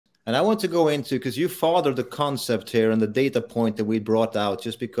And I want to go into, because you fathered the concept here and the data point that we brought out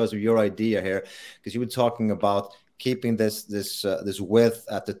just because of your idea here, because you were talking about keeping this width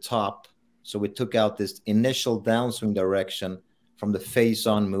at the top. So we took out this initial downswing direction from the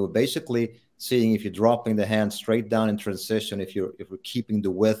face-on move, basically seeing if you're dropping the hand straight down in transition, if we're keeping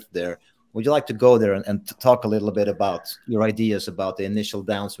the width there. Would you like to go there and talk a little bit about your ideas about the initial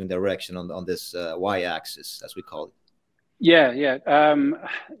downswing direction on this y-axis, as we call it? Yeah.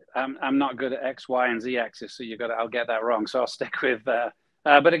 I'm not good at X, Y, and Z axis, so I'll get that wrong. So I'll stick with.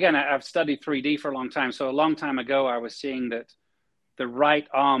 But again, I've studied 3D for a long time. So a long time ago, I was seeing that the right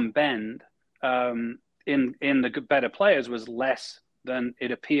arm bend in the better players was less than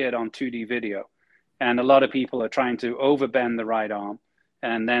it appeared on 2D video, and a lot of people are trying to overbend the right arm,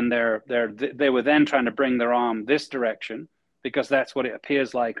 and then they were then trying to bring their arm this direction because that's what it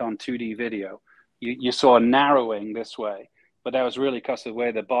appears like on 2D video. You saw a narrowing this way, but that was really because of the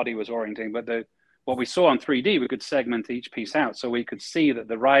way the body was orienting. But what we saw on 3D, we could segment each piece out. So we could see that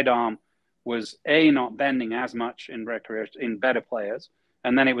the right arm was not bending as much in better players.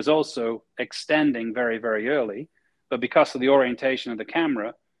 And then it was also extending very, very early. But because of the orientation of the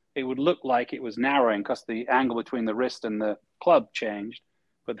camera, it would look like it was narrowing because the angle between the wrist and the club changed.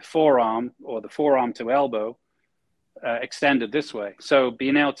 But the forearm, or the forearm to elbow, extended this way. So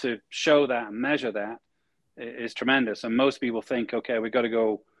being able to show that and measure that is tremendous. And most people think, okay, we've got to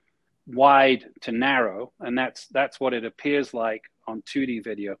go wide to narrow, and that's what it appears like on 2D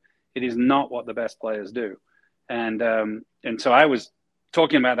video. It is not what the best players do. And so I was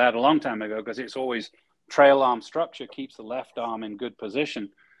talking about that a long time ago, because it's always trail arm structure keeps the left arm in good position.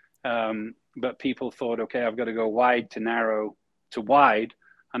 But people thought, okay, I've got to go wide to narrow to wide.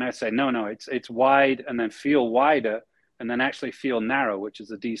 And I say, no, it's wide and then feel wider and then actually feel narrow, which is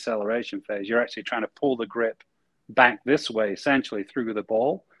the deceleration phase. You're actually trying to pull the grip back this way, essentially through the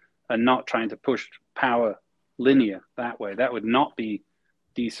ball, and not trying to push power linear that way. That would not be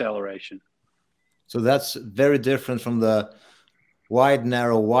deceleration. So that's very different from the wide,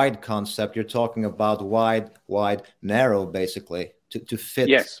 narrow, wide concept. You're talking about wide, narrow, basically, to fit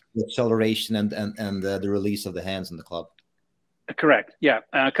the acceleration and the release of the hands in the club. Correct. Yeah.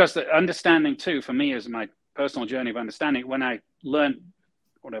 Because the understanding too, for me, is my personal journey of understanding. When I learned,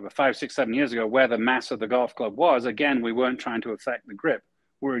 5, 6, 7 years ago, where the mass of the golf club was, again, we weren't trying to affect the grip.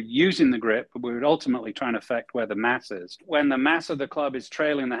 We're using the grip, but we were ultimately trying to affect where the mass is. When the mass of the club is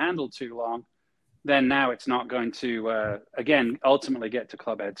trailing the handle too long, then now it's not going to, again, ultimately get to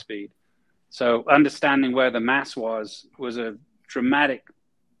club head speed. So understanding where the mass was a dramatic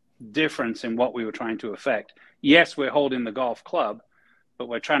difference in what we were trying to affect. Yes, we're holding the golf club, but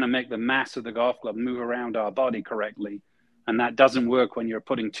we're trying to make the mass of the golf club move around our body correctly. And that doesn't work when you're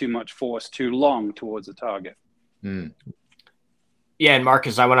putting too much force too long towards the target. Yeah, and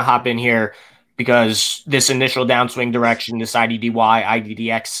Markus, I want to hop in here because this initial downswing direction, this IDDY,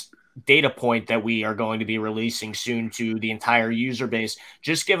 IDDX data point that we are going to be releasing soon to the entire user base,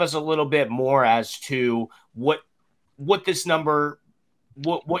 just give us a little bit more as to what this number,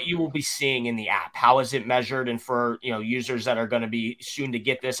 what you will be seeing in the app. How is it measured? And for users that are going to be soon to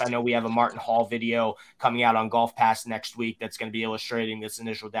get this, I know we have a Martin Hall video coming out on Golf Pass next week that's going to be illustrating this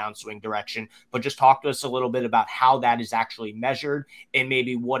initial downswing direction. But just talk to us a little bit about how that is actually measured and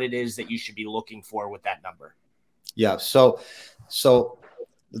maybe what it is that you should be looking for with that number. Yeah. So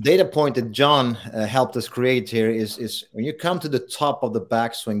the data point that Jon helped us create here is when you come to the top of the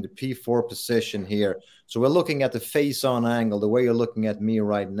backswing, the P4 position here. So we're looking at the face-on angle, the way you're looking at me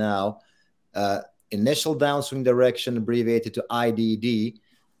right now. Initial downswing direction, abbreviated to IDD,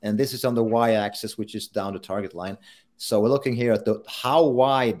 and this is on the y-axis, which is down the target line. So we're looking here at how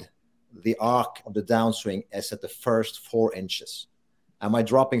wide the arc of the downswing is at the first 4 inches. Am I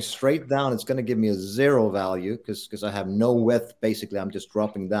dropping straight down? It's going to give me a 0 value because I have no width. Basically, I'm just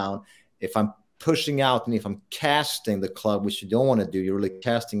dropping down. If I'm pushing out and if I'm casting the club, which you don't want to do, you're really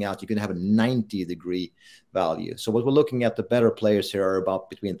casting out, you can have a 90-degree value. So what we're looking at, the better players here are about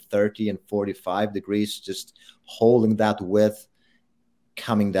between 30 and 45 degrees, just holding that width,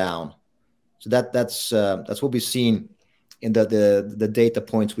 coming down. So that's what we've seen in the data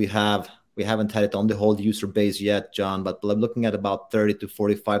points we have. We haven't had it on the whole user base yet, Jon, but I'm looking at about 30 to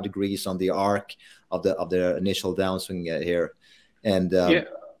 45 degrees on the arc of the initial downswing here. And yeah,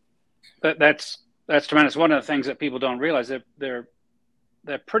 that's tremendous. One of the things that people don't realize, they're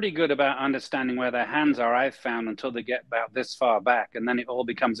pretty good about understanding where their hands are, I've found, until they get about this far back, and then it all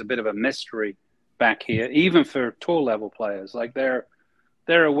becomes a bit of a mystery back here, even for tour level players. Like they're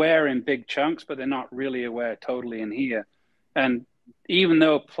aware in big chunks, but they're not really aware totally in here. And even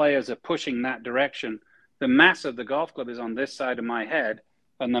though players are pushing that direction, the mass of the golf club is on this side of my head,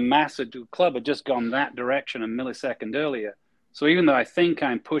 and the mass of the club had just gone that direction a millisecond earlier. So even though I think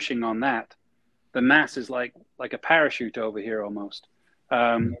I'm pushing on that, the mass is like a parachute over here almost.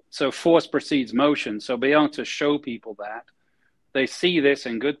 So force precedes motion. So be able to show people that. They see this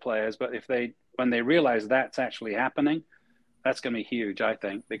in good players, but when they realize that's actually happening, that's going to be huge, I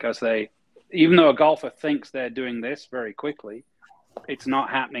think, because even though a golfer thinks they're doing this very quickly, it's not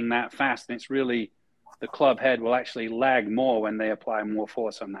happening that fast. And it's really, the club head will actually lag more when they apply more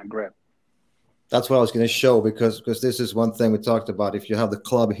force on that grip. That's what I was going to show, because this is one thing we talked about. If you have the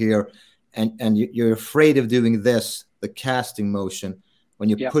club here and you're afraid of doing this, the casting motion, when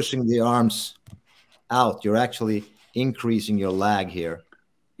you're pushing the arms out, you're actually increasing your lag here.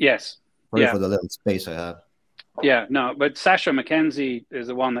 Yes. Sorry for the little space I have. Yeah, no, but Sasha McKenzie is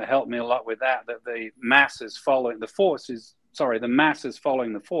the one that helped me a lot with that the mass is following the force the mass is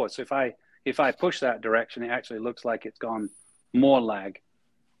following the force. If I push that direction, it actually looks like it's gone more lag,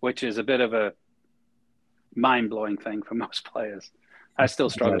 which is a bit of a mind-blowing thing for most players. I still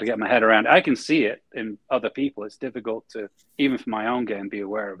struggle to get my head around. I can see it in other people. It's difficult to, even for my own game, be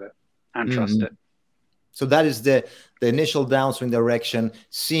aware of it and trust it. So that is the initial downswing direction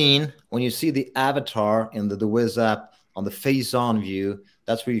seen when you see the avatar in the deWiz app on the face-on view.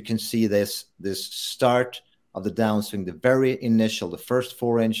 That's where you can see this start of the downswing, the very initial, the first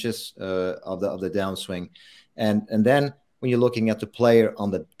 4 inches of the downswing, and then when you're looking at the player on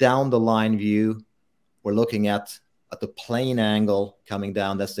the down the line view, we're looking at the plane angle coming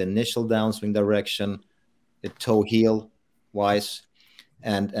down. That's the initial downswing direction, the toe heel wise,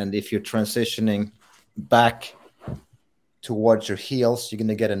 and if you're transitioning back towards your heels, you're going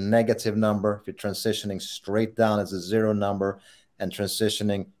to get a negative number. If you're transitioning straight down, it's a 0 number, and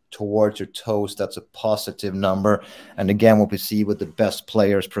transitioning towards your toes, that's a positive number. And again, what we see with the best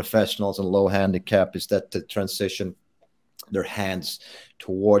players, professionals and low handicap, is that they transition their hands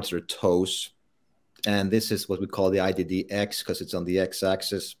towards their toes. And this is what we call the IDDX, because it's on the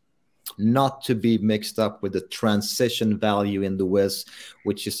x-axis, not to be mixed up with the transition value in deWiz,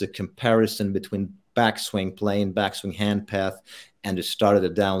 which is a comparison between backswing plane, backswing hand path, and the start of the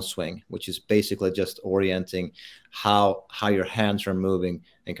downswing, which is basically just orienting how your hands are moving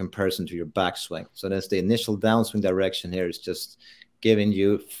in comparison to your backswing. So that's the initial downswing direction here, is just giving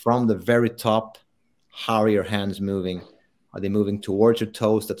you from the very top, how are your hands moving? Are they moving towards your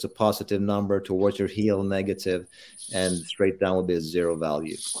toes? That's a positive number. Towards your heel, negative. And straight down will be a 0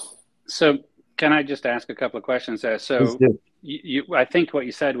 value. So can I just ask a couple of questions there? So I think what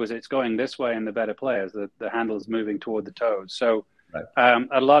you said was it's going this way in the better players. The handle is moving toward the toes. So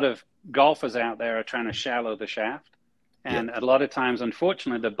a lot of golfers out there are trying to shallow the shaft. And a lot of times,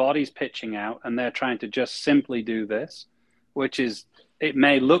 unfortunately, the body's pitching out and they're trying to just simply do this, which is, it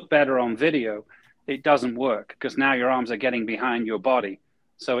may look better on video. It doesn't work because now your arms are getting behind your body.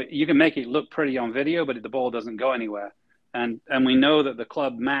 So you can make it look pretty on video, but the ball doesn't go anywhere. And we know that the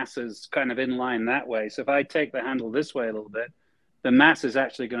club mass is kind of in line that way. So if I take the handle this way a little bit, the mass is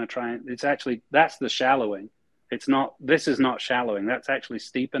actually going to try and that's the shallowing. This is not shallowing. That's actually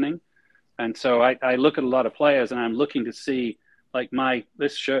steepening. And so I look at a lot of players and I'm looking to see, like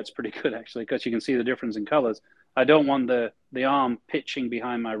this shirt's pretty good actually, because you can see the difference in colors. I don't want the arm pitching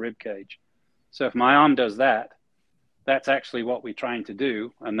behind my rib cage. So if my arm does that, that's actually what we're trying to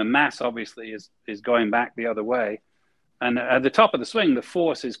do. And the mass obviously is going back the other way. And at the top of the swing, the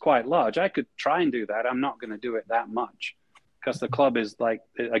force is quite large. I could try and do that. I'm not going to do it that much because the club is like,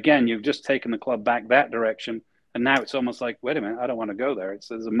 again, you've just taken the club back that direction. And now it's almost like, wait a minute, I don't want to go there.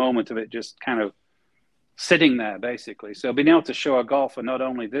 There's a moment of it just kind of sitting there, basically. So being able to show a golfer not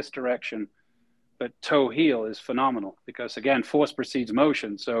only this direction, but toe heel is phenomenal because, again, force precedes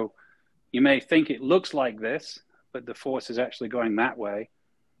motion. So you may think it looks like this, but the force is actually going that way.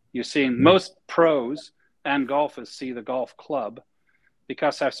 You're seeing most pros and golfers see the golf club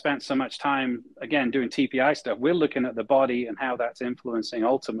because I've spent so much time, again, doing TPI stuff. We're looking at the body and how that's influencing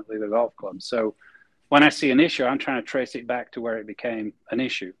ultimately the golf club. So when I see an issue, I'm trying to trace it back to where it became an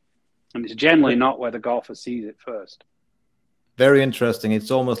issue. And it's generally not where the golfer sees it first. Very interesting. It's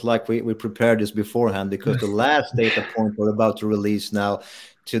almost like we prepared this beforehand, because the last data point we're about to release now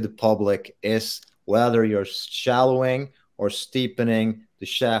to the public is whether you're shallowing or steepening the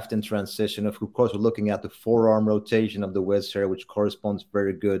shaft in transition. Of course, we're looking at the forearm rotation of deWiz here, which corresponds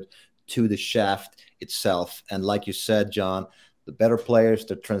very good to the shaft itself. And like you said, John, the better players,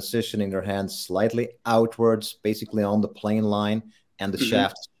 they're transitioning their hands slightly outwards, basically on the plane line, and the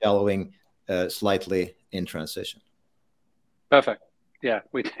shaft is shallowing slightly in transition. Perfect. Yeah,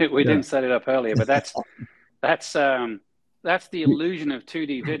 we didn't set it up earlier, but that's the illusion of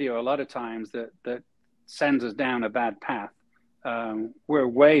 2D video a lot of times that sends us down a bad path. we're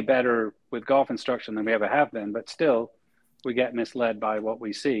way better with golf instruction than we ever have been, but still we get misled by what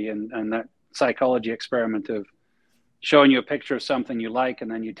we see. And that psychology experiment of showing you a picture of something you like, and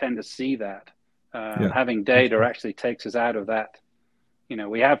then you tend to see that. Having data actually takes us out of that. You know,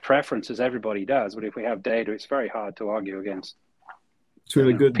 we have preferences, everybody does, but if we have data, it's very hard to argue against. It's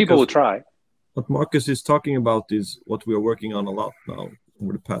really good. People will try. What Markus is talking about is what we are working on a lot now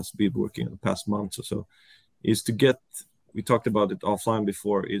over the past, been working in the past months or so, is to get, we talked about it offline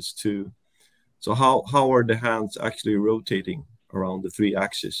before, is to, so how are the hands actually rotating around the 3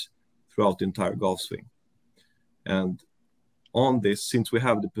 axes throughout the entire golf swing? And on this, since we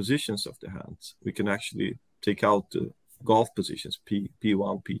have the positions of the hands, we can actually take out the golf positions,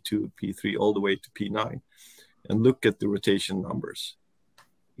 P1, P2, P3, all the way to P9, and look at the rotation numbers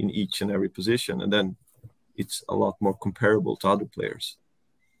in each and every position. And then it's a lot more comparable to other players.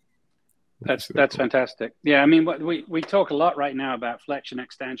 That's fantastic. Yeah, I mean, we talk a lot right now about flexion,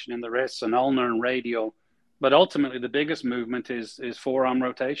 extension in the wrists and ulnar and radial, but ultimately the biggest movement is forearm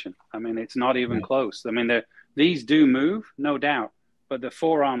rotation. I mean, it's not even close. I mean, these do move, no doubt, but the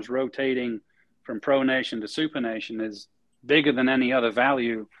forearms rotating from pronation to supination is bigger than any other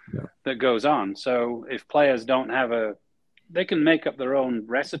value that goes on. So if players don't have they can make up their own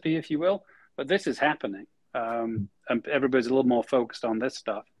recipe, if you will, but this is happening. And everybody's a little more focused on this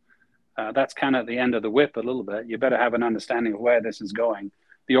stuff. That's kind of at the end of the whip a little bit. You better have an understanding of where this is going,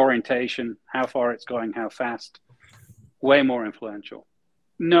 the orientation, how far it's going, how fast, way more influential.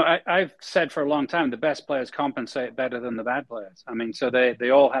 No, I've said for a long time, the best players compensate better than the bad players. I mean, so they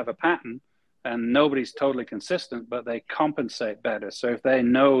all have a pattern and nobody's totally consistent, but they compensate better. So if they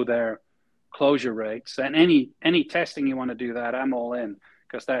know their closure rates and any testing you want to do that, I'm all in,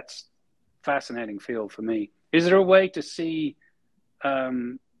 because that's fascinating field for me. Is there a way to see,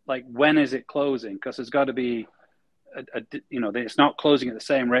 like, when is it closing? Because there's got to be, it's not closing at the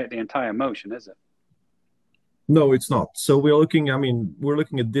same rate the entire motion, is it? No, it's not. So we're looking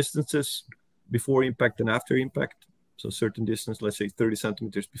at distances before impact and after impact. So certain distance, let's say 30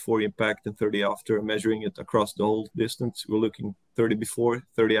 centimeters before impact and 30 after, measuring it across the whole distance. We're looking 30 before,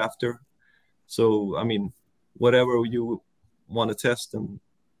 30 after. So, I mean, whatever you want to test and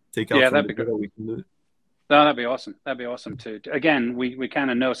take out from the data, we can do it. No, that'd be awesome. That'd be awesome too. Again, we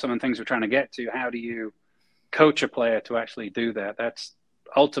kind of know some of the things we're trying to get to. How do you coach a player to actually do that? That's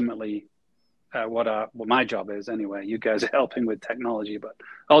ultimately what my job is anyway. You guys are helping with technology, but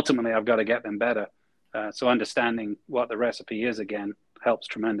ultimately I've got to get them better. So understanding what the recipe is, again, helps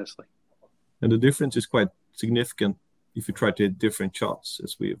tremendously. And the difference is quite significant if you try to hit different shots,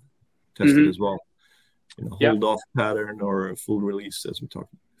 as we've tested as well. Hold off pattern or a full release, as we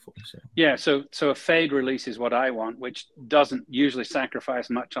talked before. So. Yeah, so a fade release is what I want, which doesn't usually sacrifice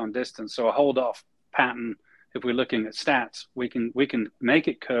much on distance. So a hold off pattern, if we're looking at stats, we can make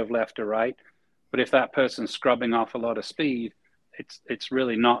it curve left or right. But if that person's scrubbing off a lot of speed, it's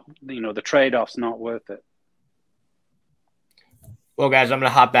really not, the trade-off's not worth it. Well, guys, I'm going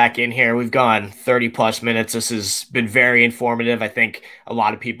to hop back in here. We've gone 30 plus minutes. This has been very informative. I think a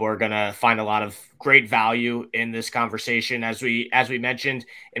lot of people are going to find a lot of great value in this conversation. As we mentioned,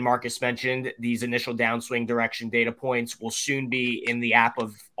 and Markus mentioned, these initial downswing direction data points will soon be in the app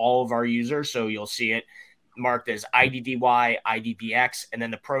of all of our users. So you'll see it marked as IDDY, IDDX, and then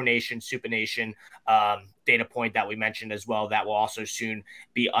the pronation, supination data point that we mentioned as well. That will also soon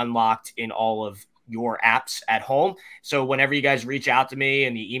be unlocked in all of your apps at home. So whenever you guys reach out to me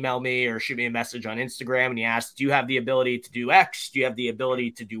and you email me or shoot me a message on Instagram and you ask, do you have the ability to do X? Do you have the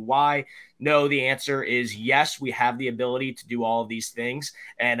ability to do Y? No, the answer is yes, we have the ability to do all of these things.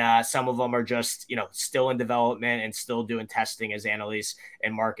 And some of them are just, still in development and still doing testing, as Anelis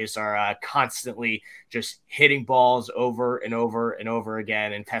and Markus are constantly just hitting balls over and over and over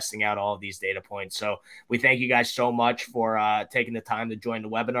again and testing out all of these data points. So we thank you guys so much for taking the time to join the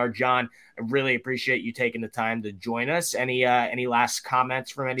webinar. Jon, I really appreciate you taking the time to join us. Any last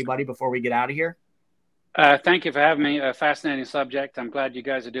comments from anybody before we get out of here? Thank you for having me. A fascinating subject. I'm glad you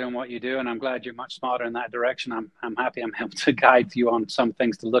guys are doing what you do, and I'm glad you're much smarter in that direction. I'm happy I'm able to guide you on some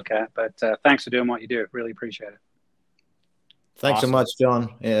things to look at, but thanks for doing what you do. Really appreciate it. Thanks so much,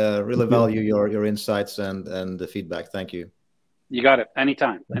 Jon. Really value your insights and the feedback. Thank you. You got it.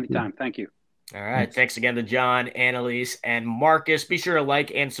 Anytime. Anytime. Thank you. All right. Thanks again to Jon, Anelis, and Markus. Be sure to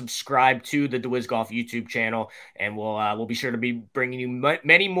like and subscribe to the deWiz Golf YouTube channel, and we'll be sure to be bringing you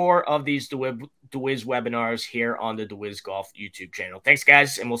many more of these deWiz webinars here on the deWiz Golf YouTube channel. Thanks,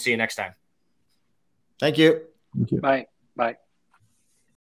 guys, and we'll see you next time. Thank you. Thank you. Bye. Bye.